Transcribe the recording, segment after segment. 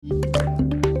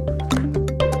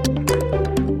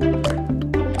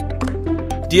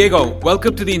Diego,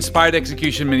 welcome to the Inspired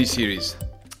Execution mini-series.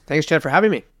 Thanks, Chad, for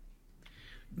having me.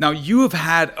 Now, you have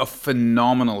had a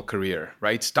phenomenal career,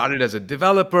 right? Started as a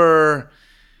developer,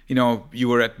 you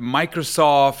were at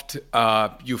Microsoft,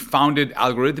 you founded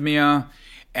Algorithmia,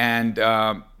 and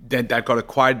then that got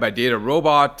acquired by Data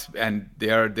Robot, and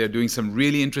they're doing some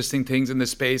really interesting things in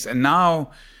this space. And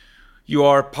now you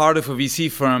are part of a VC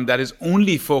firm that is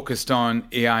only focused on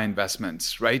AI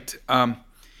investments, right?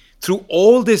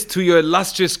 Through your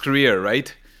illustrious career,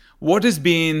 right? What has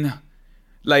been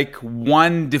like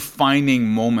one defining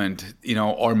moment,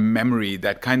 or memory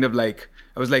that kind of like,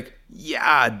 I was like,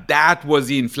 yeah, that was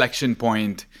the inflection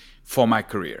point for my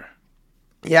career?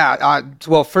 Yeah.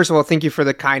 Well, first of all, thank you for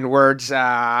the kind words.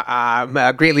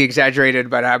 Greatly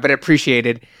exaggerated, but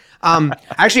appreciated.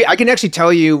 Actually, I can actually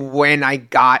tell you when I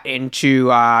got into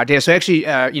data. So actually,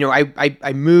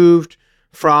 I moved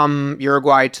from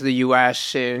Uruguay to the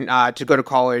U.S. and to go to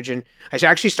college, and I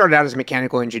actually started out as a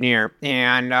mechanical engineer.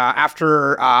 And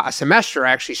after a semester,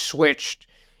 I actually switched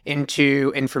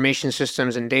into information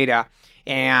systems and data.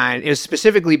 And it was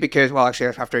specifically because, well, actually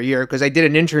after a year, because I did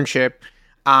an internship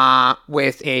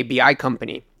with a BI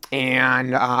company.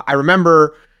 And I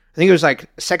remember, I think it was like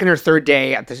second or third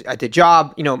day at the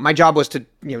job. My job was to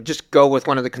just go with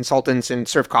one of the consultants and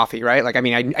serve coffee, right? Like, I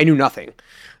mean, I knew nothing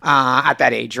at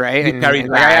that age, right? You carried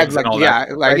bags and all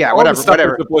that.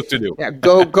 Whatever. You're supposed to do. Yeah,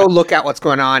 go look at what's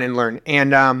going on and learn.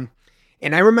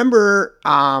 And I remember,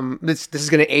 this is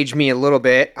going to age me a little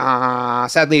bit.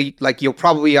 Sadly, like you'll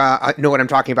probably know what I'm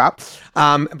talking about,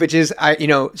 which is,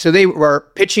 so they were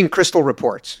pitching Crystal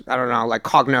reports. I don't know, like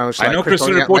Cognos. I know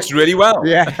Crystal reports really well.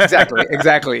 Yeah,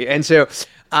 exactly. And so,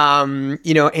 I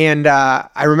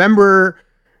remember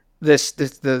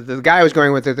the guy I was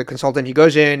going with, the consultant. He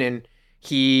goes in and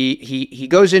he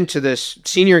goes into this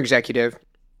senior executive,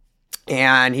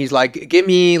 and he's like, "Give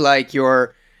me like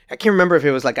your." I can't remember if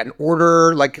it was like an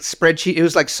order, like spreadsheet. It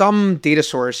was like some data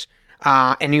source.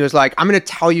 And he was like, I'm going to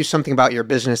tell you something about your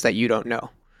business that you don't know.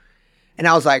 And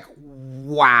I was like,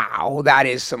 wow, that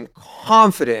is some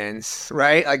confidence,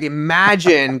 right? Like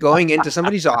imagine going into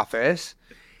somebody's office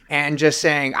and just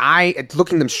saying,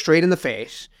 looking them straight in the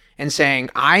face and saying,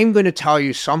 I'm going to tell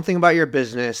you something about your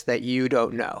business that you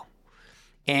don't know.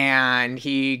 And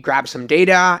he grabbed some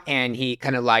data and he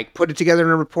kind of like put it together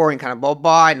in a report and kind of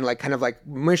blah, and like kind of like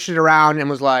mushed it around and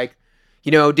was like,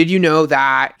 did you know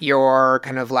that you're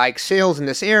kind of like sales in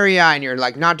this area and you're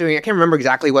like not doing, I can't remember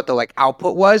exactly what the like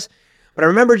output was, but I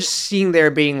remember just seeing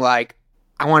there being like,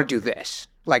 I want to do this.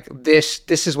 Like this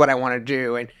is what I want to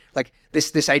do. And like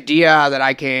this idea that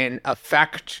I can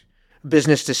affect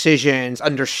business decisions,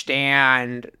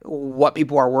 understand what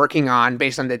people are working on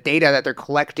based on the data that they're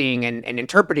collecting and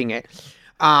interpreting it.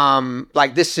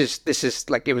 Like this is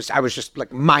like, I was just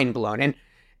like mind blown. And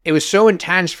it was so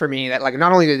intense for me that like,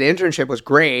 not only the internship was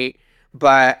great,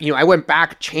 but, I went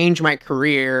back, changed my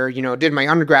career, did my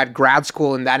undergrad, grad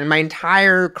school in that. And my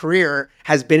entire career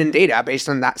has been in data based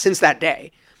on that since that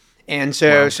day. And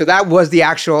so, So that was the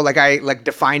actual,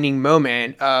 defining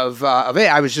moment of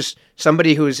it. I was just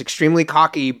somebody who was extremely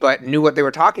cocky, but knew what they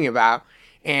were talking about.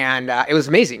 And it was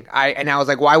amazing. I was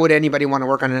like, why would anybody want to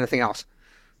work on anything else?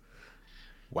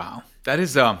 Wow. That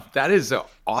is a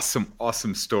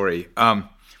awesome story.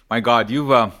 My God,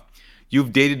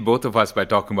 you've dated both of us by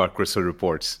talking about Crystal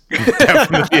reports. You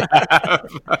definitely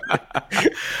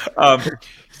have.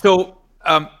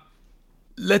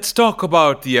 Let's talk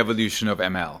about the evolution of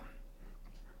ML.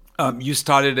 You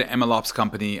started an MLOps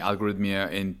company,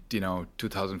 Algorithmia, in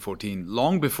 2014,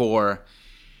 long before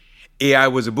AI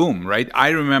was a boom, right? I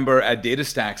remember at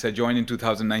DataStax, I joined in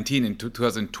 2019. In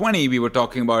 2020, we were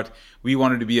talking about we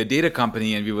wanted to be a data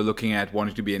company, and we were looking at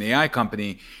wanting to be an AI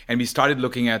company, and we started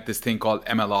looking at this thing called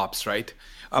MLOps, right?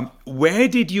 Where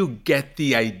did you get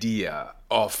the idea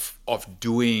of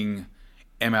doing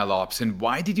MLOps, and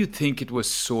why did you think it was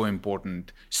so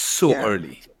important so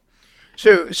early?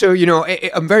 So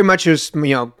I'm very much as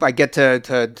I get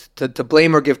to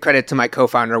blame or give credit to my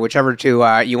co-founder, whichever two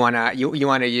you wanna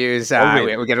use.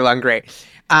 We get along great.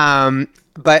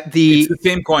 But it's the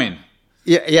same coin.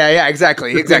 Yeah,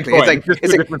 exactly. It's like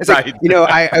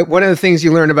one of the things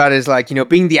you learn about is like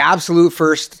being the absolute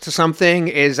first to something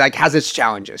is like has its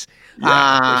challenges.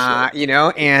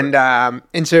 Sure.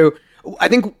 And so I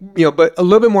think but a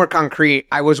little bit more concrete.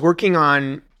 I was working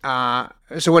on.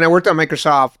 So when I worked on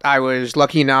Microsoft, I was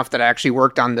lucky enough that I actually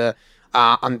worked on the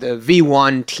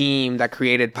V1 team that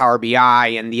created Power BI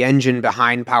and the engine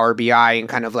behind Power BI and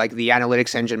kind of like the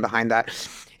analytics engine behind that.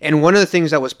 And one of the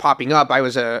things that was popping up, I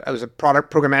was a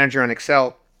product program manager on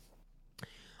Excel,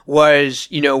 was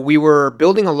we were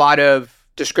building a lot of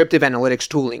descriptive analytics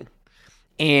tooling.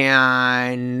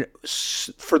 and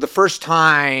for the first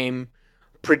time,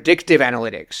 predictive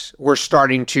analytics were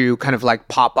starting to kind of like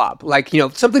pop up. Like,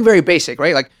 something very basic,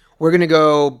 right? Like, we're going to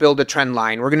go build a trend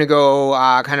line. We're going to go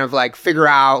kind of like figure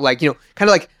out like, kind of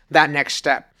like that next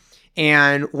step.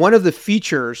 And one of the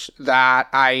features that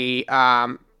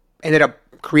I ended up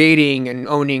creating and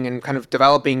owning and kind of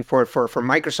developing for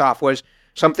Microsoft was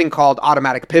something called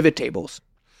automatic pivot tables.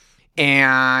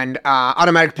 And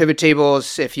automatic pivot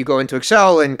tables, if you go into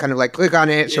Excel and kind of like click on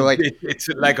it, so like it's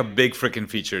like a big freaking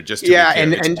feature. Just to yeah,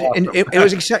 be clear. and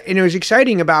it was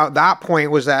exciting about that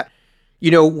point was that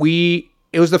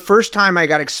it was the first time I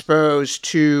got exposed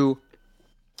to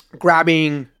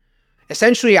grabbing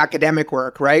essentially academic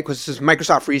work, right? Because this is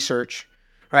Microsoft Research,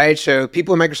 right? So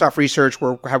people in Microsoft Research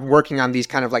were working on these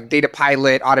kind of like data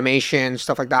pilot, automation,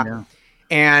 stuff like that. Yeah.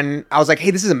 And I was like,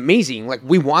 hey, this is amazing. Like,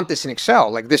 we want this in Excel.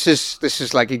 Like, this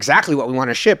is like exactly what we want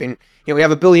to ship. And, we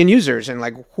have 1 billion users, and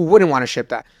like, who wouldn't want to ship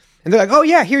that? And they're like, oh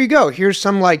yeah, here you go. Here's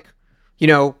some like,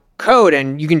 code,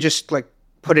 and you can just like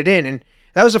put it in. And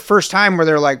that was the first time where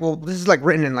they're like, well, this is like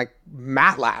written in like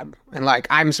MATLAB. And like,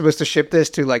 I'm supposed to ship this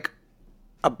to like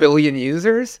 1 billion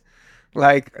users.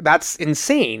 Like, that's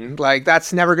insane. Like,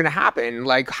 that's never going to happen.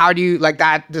 Like, how do you like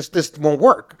that? This won't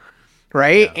work.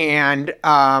 Right.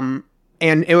 Yeah.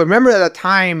 And I remember at the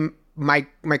time, my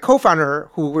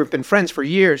co-founder, who we've been friends for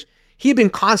years, he had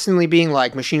been constantly being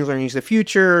like, machine learning is the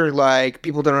future. Like,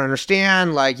 people don't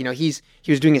understand. Like, he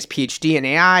was doing his PhD in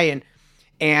AI,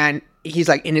 and he's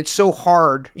like, and it's so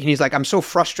hard. And he's like, I'm so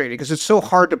frustrated because it's so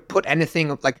hard to put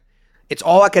anything like, it's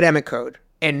all academic code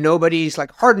and nobody's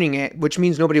like hardening it, which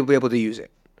means nobody will be able to use it,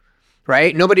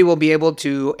 right? Nobody will be able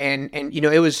to, and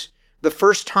it was the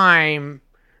first time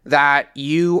that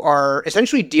you are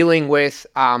essentially dealing with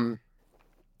like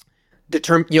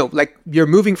you're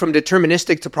moving from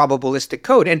deterministic to probabilistic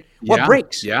code, and what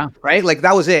breaks, right? Like,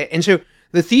 that was it. And so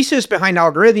the thesis behind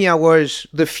Algorithmia was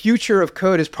the future of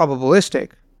code is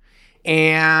probabilistic,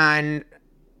 and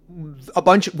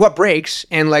what breaks,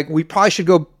 and like, we probably should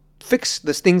go fix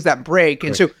the things that break.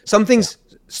 And so some things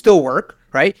still work,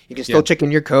 right? You can still check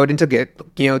in your code into Git,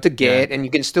 and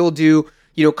you can still do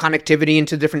connectivity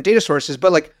into different data sources,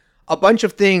 but like a bunch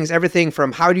of things, everything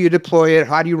from how do you deploy it,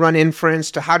 how do you run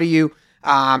inference, to how do you,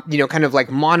 kind of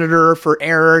like monitor for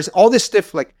errors, all this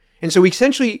stuff. Like, and so we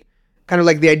essentially kind of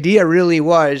like the idea really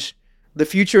was the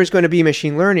future is going to be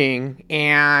machine learning,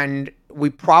 and we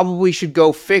probably should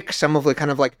go fix some of the kind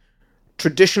of like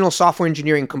traditional software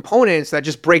engineering components that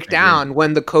just break down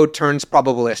when the code turns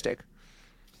probabilistic.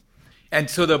 And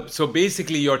so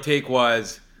basically your take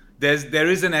was, there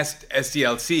is an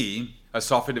SDLC, a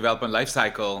software development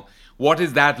lifecycle. What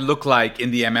does that look like in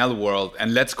the ML world?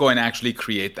 And let's go and actually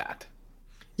create that.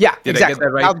 Yeah, Did exactly. I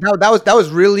get that right? That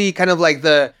was really kind of like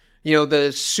the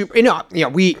the super.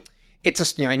 It's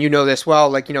a and this well,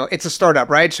 like it's a startup,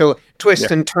 right? So twist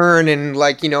and turn and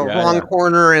like wrong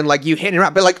corner and like you hit and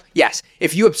run. But like, yes,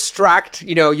 if you abstract,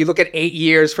 you look at 8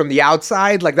 years from the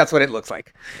outside, like that's what it looks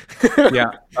like.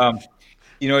 Yeah.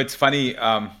 It's funny.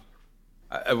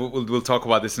 We'll talk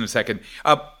about this in a second.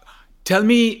 Tell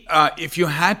me, if you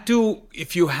had to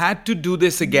do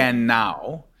this again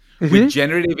now, with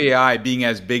generative AI being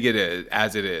as big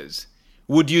as it is,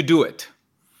 would you do it?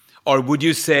 Or would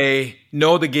you say,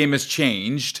 no, the game has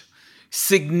changed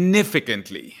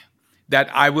significantly, that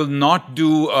I will not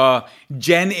do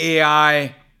Gen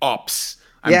AI ops?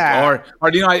 Or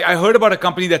I heard about a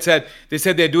company that said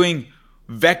they're doing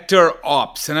vector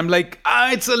ops, and I'm like,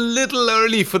 it's a little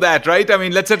early for that, right? I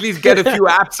mean, let's at least get a few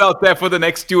apps out there for the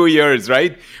next 2 years,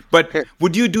 right? But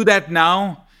would you do that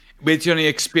now with your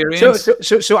experience?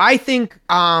 So I think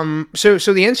so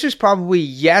the answer is probably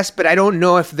yes, but I don't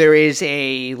know if there is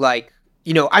a like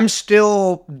I'm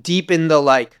still deep in the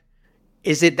like,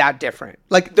 is it that different?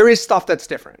 Like, there is stuff that's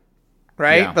different,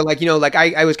 right? Yeah. But like like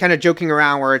I was kind of joking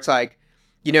around where it's like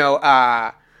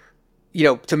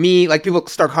to me, like, people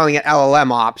start calling it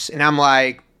LLM ops, and I'm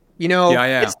like,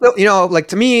 it's still, like,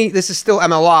 to me, this is still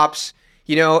MLOps.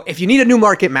 If you need a new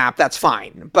market map, that's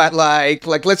fine. But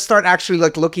like let's start actually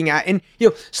like looking at, and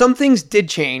some things did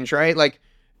change, right? Like,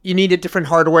 you needed different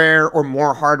hardware or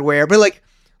more hardware, but like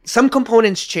some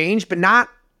components changed, but not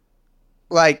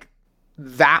like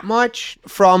that much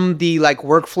from the like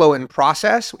workflow and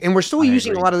process. And we're still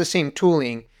using a lot of the same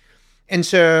tooling. And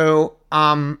so,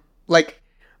 like,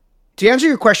 to answer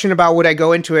your question about would I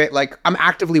go into it, like, I'm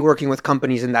actively working with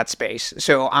companies in that space.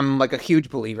 So I'm like a huge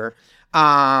believer.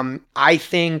 I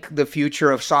think the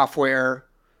future of software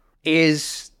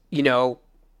is,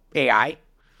 AI.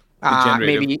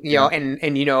 Maybe,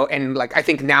 and like, I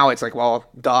think now it's like, well,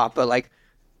 duh, but like,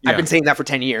 I've been Yeah. saying that for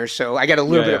 10 years, so I get a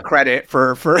little Yeah. bit Yeah. of credit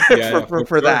for Yeah. Yeah.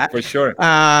 for that. For sure.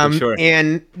 For sure.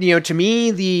 And to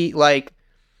me, the like,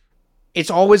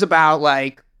 it's always about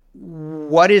like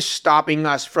what is stopping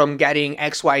us from getting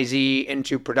XYZ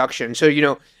into production. So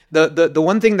the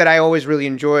one thing that I always really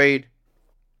enjoyed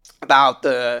about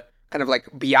the kind of like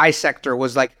BI sector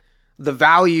was like the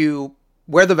value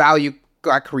where the value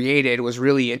got created was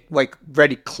really like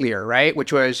very clear, right?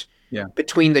 Which was Yeah.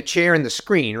 between the chair and the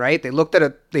screen, right? They looked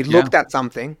Yeah. at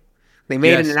something, they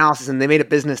made an Yes. analysis, and they made a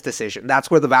business decision.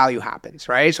 That's where the value happens,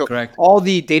 right? So Correct. all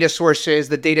the data sources,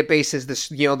 the databases,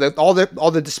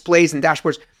 all the displays and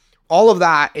dashboards, all of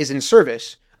that is in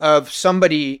service of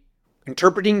somebody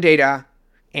interpreting data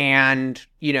and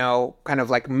kind of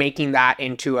like making that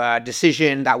into a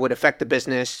decision that would affect the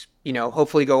business,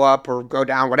 hopefully go up or go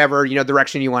down, whatever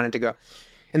direction you want it to go.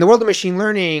 In the world of machine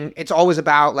learning, it's always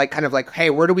about like kind of like, hey,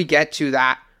 where do we get to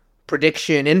that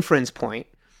prediction inference point,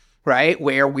 right?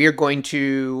 Where we're going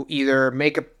to either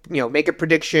make a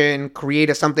prediction, create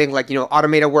a something like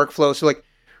automate a workflow. So like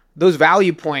those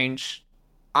value points,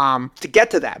 to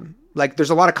get to them, like there's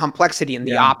a lot of complexity in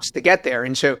the ops to get there,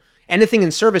 and so anything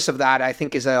in service of that, I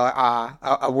think, is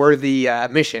a worthy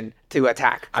mission to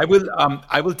attack. I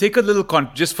will take a little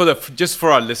just for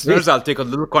our listeners. I'll take a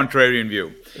little contrarian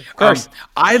view. Of course.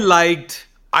 I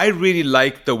really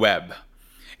liked the web,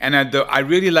 and I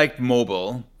really liked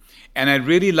mobile, and I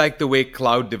really liked the way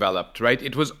cloud developed. Right,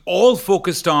 it was all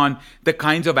focused on the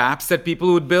kinds of apps that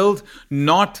people would build.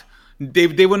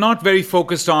 They were not very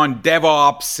focused on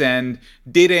DevOps and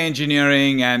data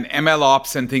engineering and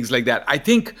MLOps and things like that. I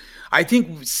think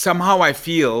somehow I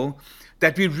feel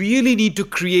that we really need to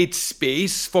create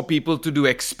space for people to do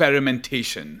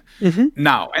experimentation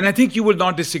now. And I think you will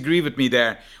not disagree with me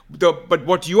there. But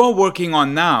what you are working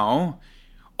on now,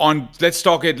 let's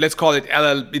call it let's call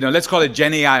it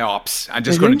Gen AI ops. I'm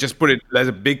just going to just put it as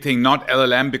a big thing, not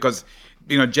LLM, because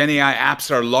Gen AI apps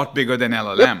are a lot bigger than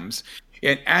LLMs. Yep.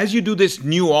 And as you do this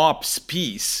new ops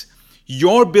piece,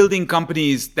 you're building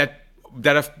companies that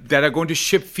are going to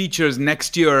ship features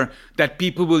next year that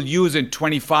people will use in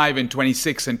 25 and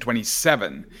 26 and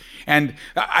 27. And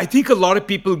I think a lot of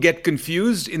people get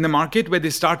confused in the market where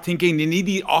they start thinking they need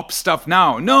the ops stuff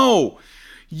now. No,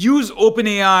 use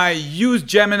OpenAI, use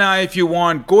Gemini if you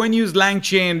want, go and use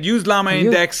LangChain, use Llama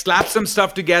Index, slap some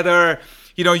stuff together,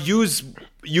 use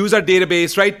our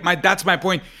database, right? That's my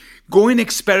point. Go and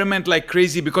experiment like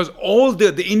crazy because all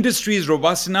the industry is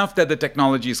robust enough that the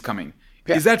technology is coming.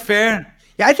 Yeah. Is that fair?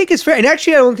 Yeah, I think it's fair. And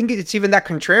actually, I don't think it's even that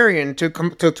contrarian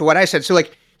to what I said. So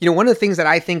like, one of the things that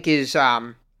I think is,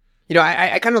 I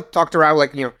kind of talked around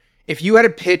like, if you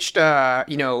had pitched, a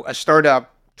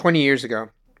startup 20 years ago,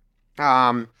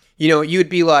 you'd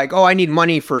be like, oh, I need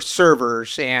money for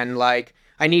servers and like,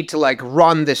 I need to like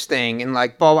run this thing and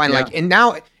like, blah, blah, and like, and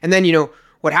then,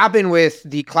 what happened with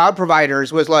the cloud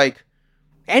providers was like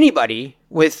anybody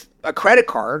with a credit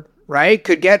card, right,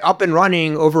 could get up and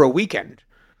running over a weekend,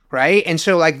 right? And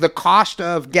so like the cost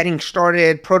of getting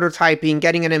started, prototyping,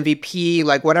 getting an MVP,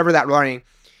 like whatever that running,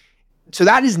 so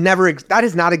that has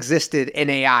not existed in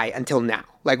AI until now.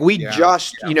 Like one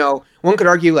could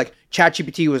argue like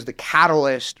ChatGPT was the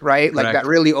catalyst, right? Like that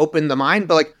really opened the mind,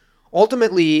 but like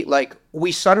ultimately, like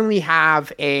we suddenly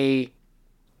have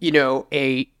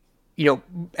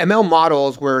ML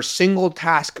models were single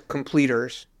task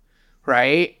completers,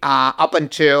 right? Up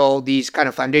until these kind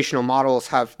of foundational models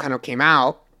have kind of came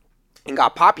out and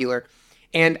got popular,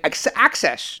 and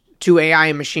access to AI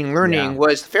and machine learning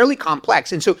was fairly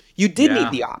complex. And so you did need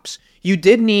the ops. You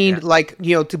did need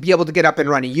to be able to get up and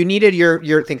running. You needed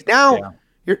your things. Now,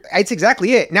 it's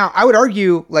exactly it. Now, I would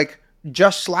argue like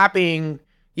just slapping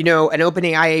an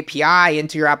OpenAI API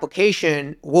into your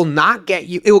application will not get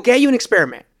you. It will get you an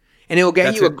experiment. And it will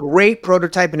get you a great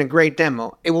prototype and a great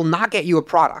demo. It will not get you a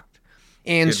product.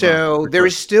 And there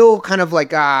is still kind of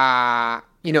like a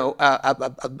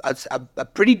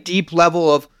pretty deep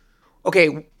level of,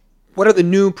 okay, what are the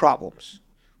new problems,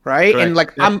 right? Correct. And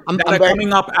like I'm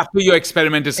coming up after your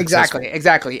experiment is successful.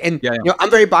 Exactly. And I'm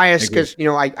very biased because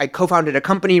I co-founded a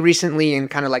company recently and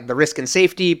kind of like the risk and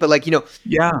safety. But like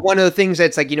one of the things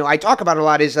that's like I talk about a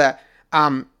lot is that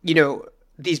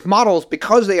these models,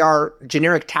 because they are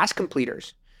generic task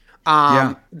completers,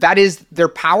 that is their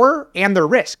power and their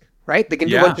risk, right? They can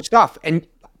do a bunch of stuff. And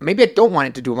maybe I don't want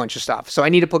it to do a bunch of stuff. So I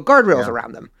need to put guardrails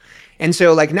around them. And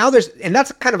so like now and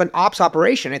that's kind of an ops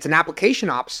operation. It's an application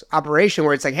ops operation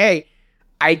where it's like, hey,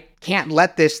 I can't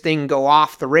let this thing go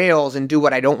off the rails and do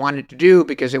what I don't want it to do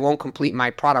because it won't complete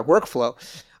my product workflow.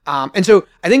 And so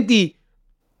I think the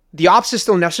ops is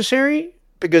still necessary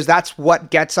because that's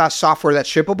what gets us software that's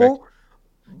shippable. Right.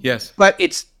 Yes. But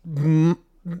it's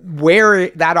where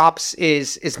that ops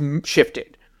is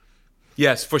shifted.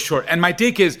 Yes, for sure. And my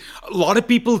take is a lot of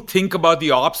people think about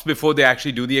the ops before they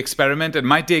actually do the experiment. And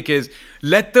my take is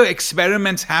let the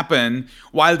experiments happen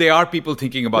while there are people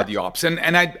thinking about the ops. And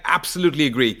I absolutely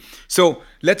agree. So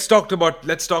let's talk about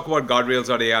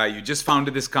guardrails.ai. You just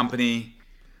founded this company.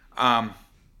 You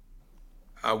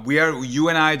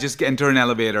and I just enter an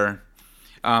elevator.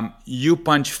 You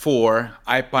punch 4,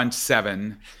 I punch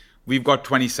 7. We've got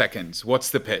 20 seconds. What's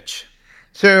the pitch?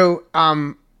 So,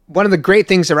 one of the great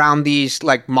things around these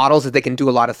like models is they can do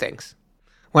a lot of things.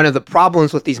 One of the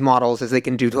problems with these models is they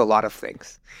can do to a lot of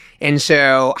things. And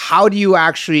so how do you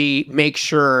actually make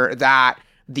sure that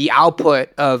the output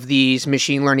of these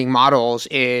machine learning models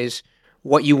is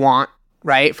what you want,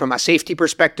 right? From a safety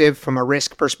perspective, from a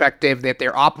risk perspective, that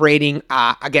they're operating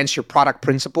against your product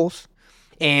principles,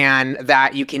 and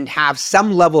that you can have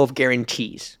some level of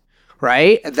guarantees,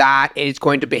 right? That it's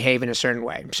going to behave in a certain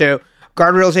way. So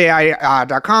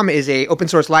guardrailsai.com is a open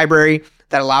source library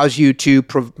that allows you to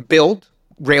build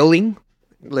railing,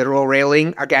 literal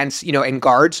railing against, and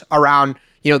guards around,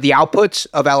 the outputs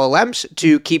of LLMs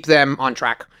to keep them on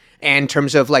track in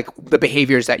terms of like the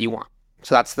behaviors that you want.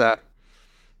 So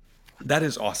that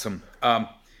is awesome.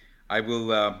 I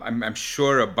will. I'm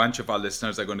sure a bunch of our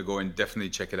listeners are going to go and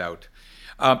definitely check it out.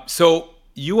 So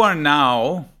you are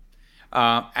now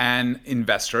an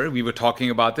investor. We were talking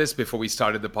about this before we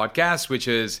started the podcast, which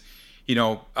is,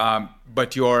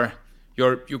 but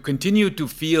you continue to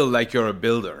feel like you're a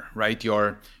builder, right?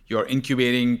 You're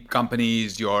incubating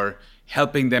companies, you're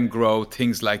helping them grow,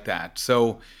 things like that.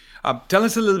 So tell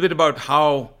us a little bit about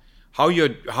how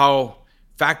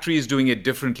Factory is doing it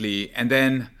differently, and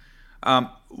then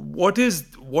what is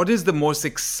the most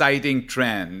exciting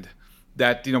trend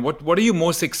that what are you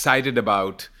most excited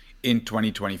about in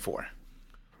 2024?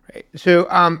 Right. So,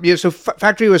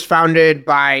 Factory was founded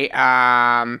by,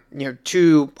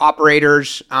 2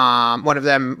 operators. One of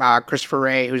them, Christopher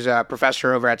Ray, who's a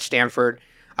professor over at Stanford,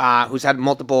 who's had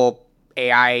multiple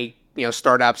AI,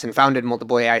 startups and founded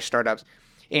multiple AI startups.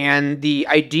 And the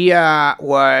idea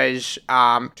was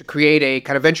to create a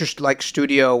kind of venture-like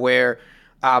studio where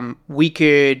we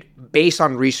could, based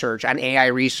on research and AI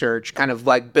research, kind of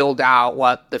like build out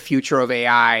what the future of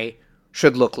AI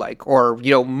should look like, or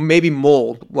maybe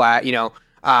mold what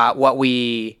what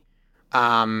we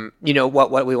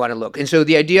what we want to look. And so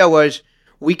the idea was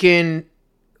we can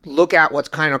look at what's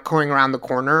kind of going around the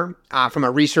corner from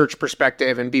a research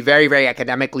perspective and be very, very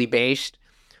academically based,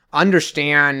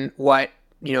 understand what's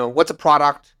a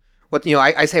product,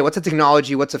 I say what's a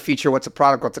technology, what's a feature, what's a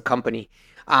product, what's a company,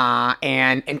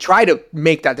 and try to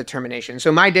make that determination.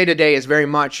 So my day-to-day is very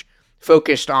much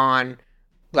focused on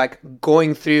like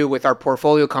going through with our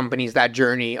portfolio companies that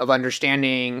journey of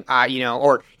understanding,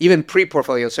 or even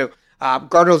pre-portfolio. So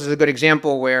Guardrails is a good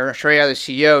example where Shreya, the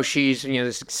CEO, she's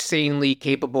this insanely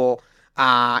capable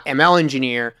ML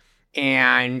engineer,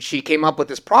 and she came up with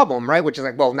this problem, right? Which is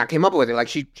like, well, not came up with it, like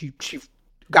she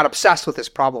got obsessed with this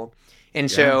problem. And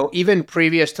so even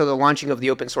previous to the launching of the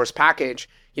open source package,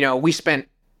 we spent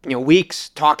weeks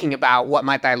talking about what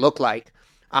might that look like,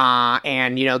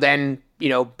 and then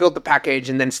built the package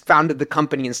and then founded the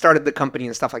company and started the company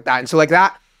and stuff like that. And so like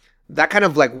that kind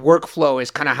of like workflow is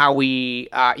kind of how we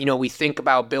we think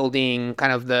about building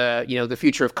kind of the the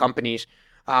future of companies.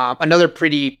 Another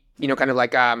pretty kind of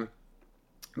like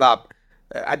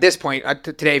at this point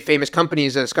today famous company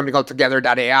is this company called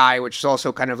Together.ai, which is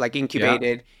also kind of like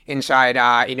incubated inside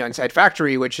inside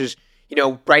Factory, which is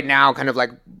right now kind of like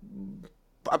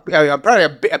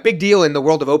probably a big deal in the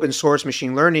world of open source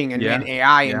machine learning and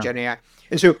AI and Gen AI.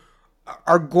 And so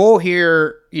our goal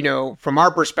here, from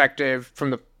our perspective, from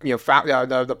the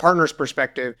the partner's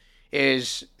perspective,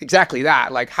 is exactly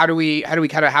that. Like, how do we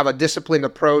kind of have a disciplined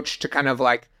approach to kind of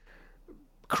like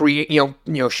create,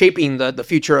 shaping the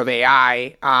future of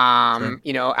AI,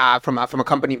 from a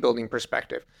company building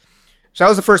perspective. So that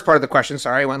was the first part of the question.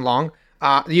 Sorry, I went long.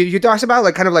 You talked about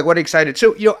like kind of like what excited.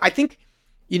 So I think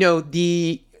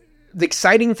the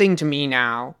exciting thing to me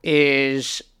now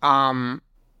is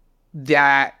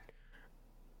that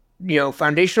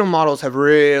foundational models have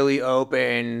really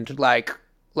opened like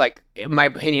in my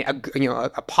opinion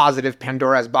a positive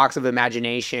Pandora's box of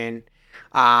imagination,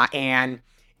 and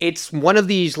it's one of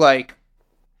these like,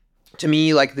 to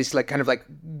me, like this like kind of like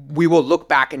we will look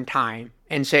back in time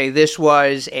and say this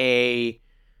was a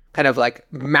kind of like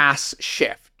mass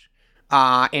shift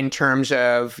in terms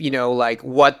of like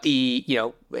what the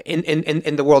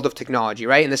in the world of technology,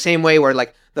 right? In the same way where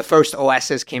like the first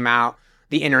OSs came out,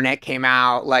 the internet came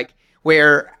out, like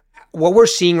where what we're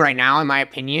seeing right now, in my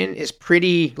opinion, is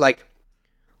pretty like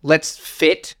let's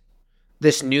fit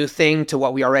this new thing to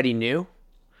what we already knew.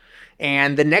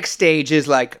 And the next stage is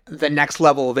like the next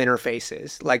level of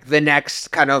interfaces, like the next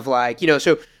kind of like,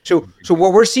 so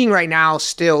what we're seeing right now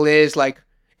still is like,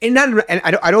 and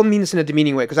I don't mean this in a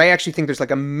demeaning way, because I actually think there's like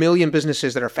a million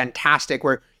businesses that are fantastic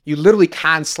where you literally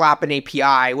can slap an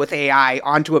API with AI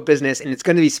onto a business and it's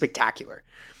going to be spectacular.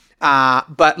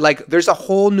 But like there's a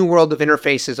whole new world of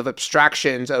interfaces, of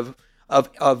abstractions,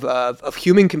 of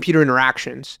human computer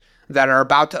interactions that are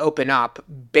about to open up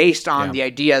based on the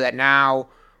idea that now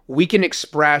we can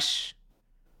express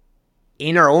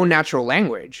in our own natural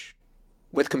language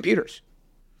with computers.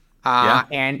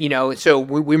 And, so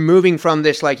we're moving from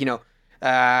this, like,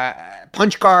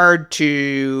 punch card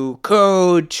to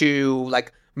code to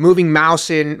like moving mice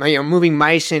and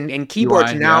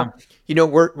keyboards. UI, And now,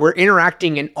 we're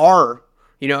interacting in our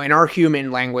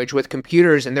human language with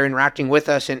computers, and they're interacting with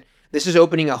us. And this is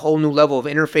opening a whole new level of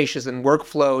interfaces and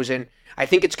workflows. And I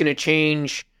think it's going to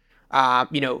change.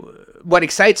 What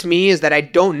excites me is that I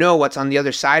don't know what's on the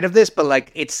other side of this, but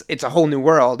like it's a whole new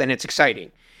world and it's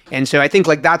exciting. And so I think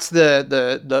like that's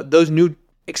those new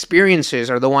experiences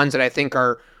are the ones that I think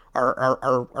are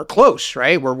close,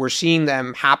 right? Where we're seeing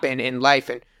them happen in life.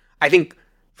 And I think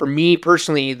for me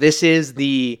personally, this is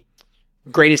the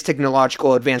greatest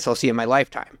technological advance I'll see in my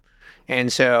lifetime.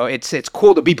 And so it's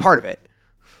cool to be part of it.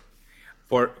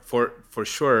 For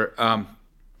sure.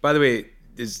 By the way,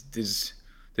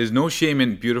 there's no shame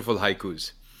in beautiful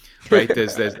haikus, right?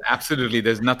 There's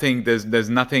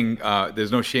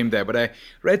no shame there. But I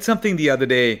read something the other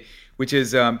day, which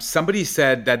is somebody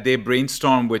said that they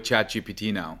brainstorm with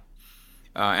ChatGPT now.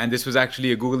 And this was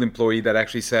actually a Google employee that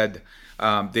actually said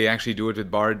they actually do it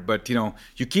with Bard. But,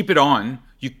 you keep it on,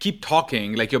 you keep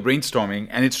talking like you're brainstorming,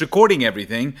 and it's recording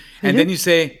everything. And then you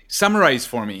say, summarize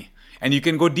for me. And you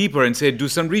can go deeper and say, do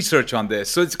some research on this.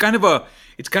 So it's kind of a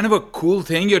cool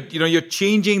thing. You're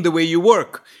changing the way you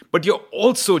work, but you're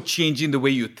also changing the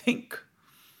way you think,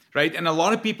 right? And a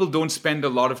lot of people don't spend a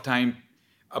lot of time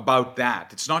about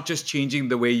that. It's not just changing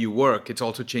the way you work; it's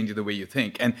also changing the way you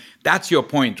think. And that's your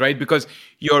point, right? Because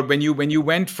when you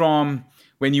went from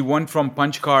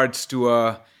punch cards to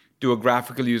a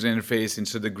graphical user interface, and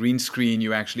so the green screen,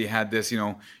 you actually had this,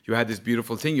 you had this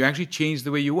beautiful thing. You actually changed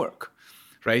the way you work.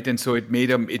 Right, and so it made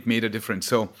a difference.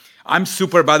 So I'm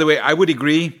super. By the way, I would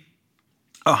agree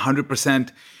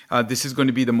 100%. This is going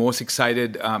to be the most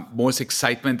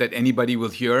excitement that anybody will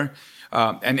hear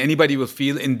and anybody will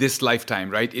feel in this lifetime.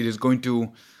 Right, it is going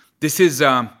to. This is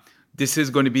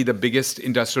going to be the biggest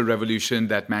industrial revolution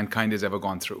that mankind has ever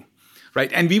gone through.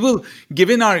 Right, and we will,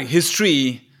 given our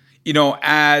history,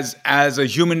 as a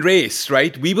human race,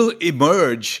 right, we will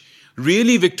emerge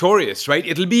really victorious. Right,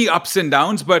 it'll be ups and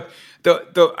downs, but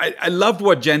I loved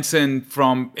what Jensen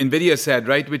from NVIDIA said,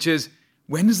 right? Which is,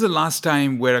 when is the last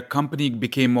time where a company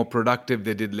became more productive,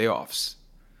 they did layoffs?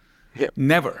 Yep.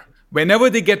 Never. Whenever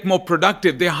they get more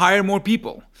productive, they hire more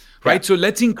people, right? Yep. So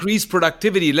let's increase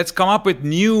productivity. Let's come up with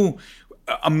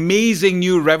amazing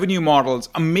new revenue models,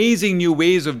 amazing new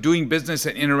ways of doing business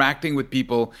and interacting with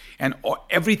people, and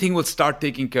everything will start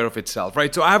taking care of itself,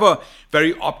 right? So I have a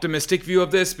very optimistic view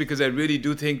of this, because I really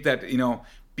do think that,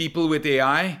 people with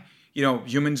AI,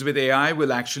 humans with AI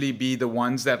will actually be the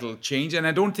ones that will change. And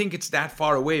I don't think it's that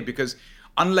far away, because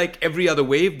unlike every other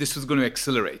wave, this is going to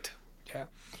accelerate. Yeah.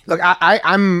 Look,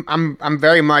 I'm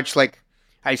very much like,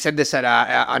 I said this on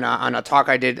a talk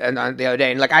I did the other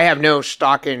day, and like I have no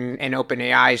stock in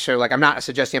OpenAI, so like I'm not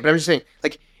suggesting it, but I'm just saying,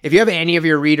 like, if you have any of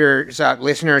your readers,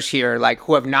 listeners here, like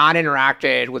who have not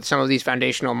interacted with some of these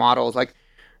foundational models, like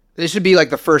this should be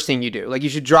like the first thing you do. Like you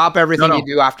should drop everything you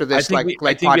do after this. I think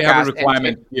podcast. We have a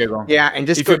requirement, Diego. Yeah, and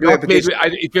just if you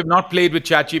have not played with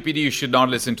ChatGPT, you should not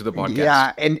listen to the podcast.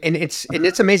 Yeah, and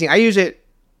it's amazing. I use it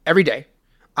every day.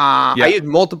 I use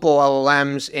multiple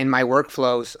LLMs in my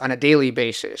workflows on a daily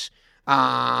basis.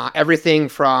 Everything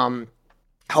from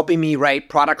helping me write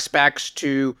product specs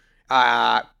to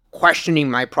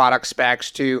questioning my product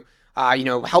specs to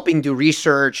helping do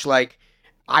research. Like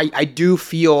I do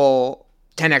feel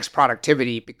 10x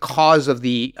productivity because of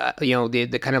the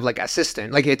kind of like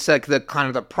assistant. Like it's like the kind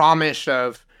of the promise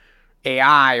of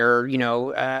AI,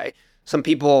 or some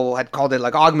people had called it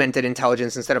like augmented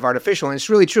intelligence instead of artificial, and it's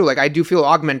really true. Like I do feel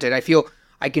augmented. I feel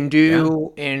I can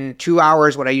do in 2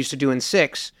 hours what I used to do in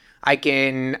 6. I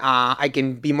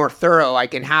can be more thorough. I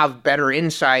can have better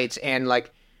insights, and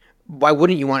like, why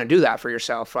wouldn't you want to do that for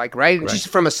yourself? Like, right? Just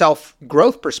from a self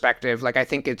growth perspective, like I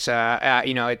think it's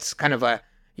it's kind of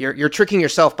you're tricking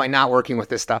yourself by not working with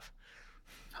this stuff.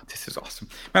 This is awesome,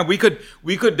 man. We're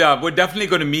definitely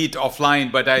going to meet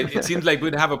offline, but it seems like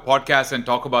we'd have a podcast and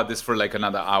talk about this for like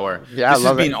another hour. Yeah, I This has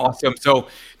love it. been awesome. So,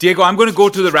 Diego, I'm going to go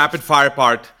to the rapid fire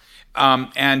part,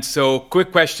 and so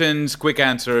quick questions, quick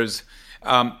answers.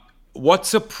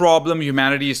 What's a problem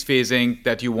humanity is facing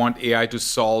that you want AI to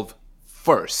solve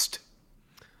first?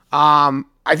 I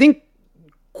think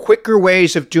quicker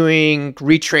ways of doing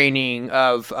retraining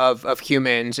of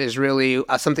humans is really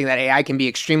something that AI can be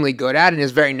extremely good at and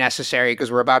is very necessary because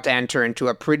we're about to enter into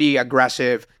a pretty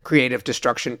aggressive creative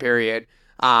destruction period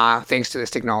thanks to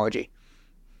this technology.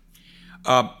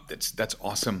 That's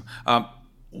awesome.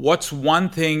 What's one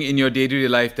thing in your day-to-day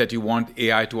life that you want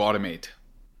AI to automate?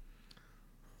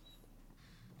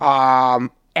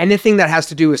 Anything that has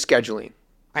to do with scheduling.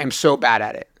 I am so bad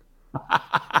at it.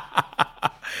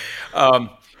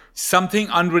 Something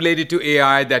unrelated to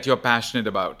AI that you're passionate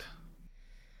about.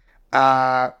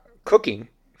 Cooking.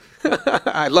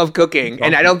 I love cooking,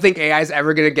 and I don't think AI is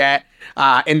ever going to get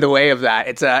in the way of that.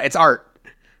 It's art.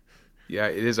 Yeah,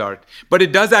 it is art. But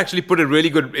it does actually put a really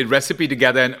good recipe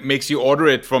together and makes you order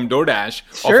it from DoorDash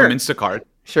or Sure. from Instacart.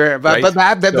 Sure, but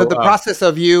Right? the process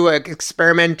of you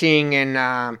experimenting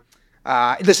and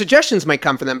the suggestions might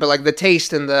come from them, but like the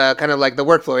taste and the kind of like the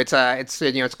workflow,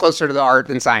 it's closer to the art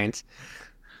than science.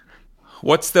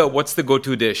 What's the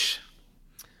go-to dish?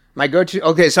 My go-to,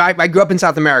 okay, so I grew up in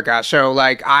South America, so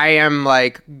like I am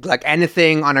like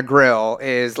anything on a grill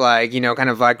is like kind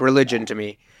of like religion to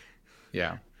me.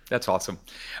 Yeah, that's awesome.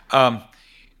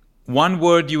 One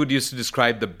word you would use to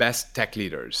describe the best tech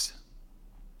leaders.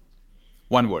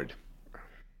 One word.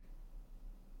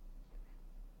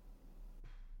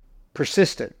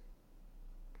 Persistent.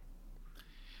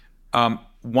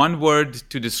 One word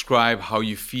to describe how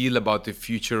you feel about the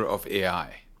future of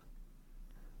AI.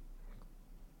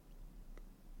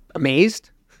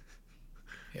 Amazed.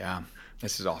 Yeah,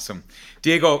 this is awesome.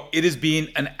 Diego, it has been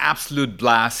an absolute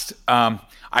blast.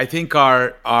 I think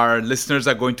our listeners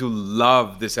are going to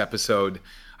love this episode.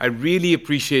 I really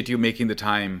appreciate you making the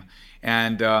time.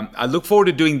 And I look forward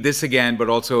to doing this again, but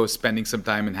also spending some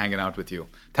time and hanging out with you.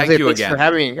 Thank you Thanks again. for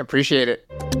having me. Appreciate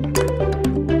it.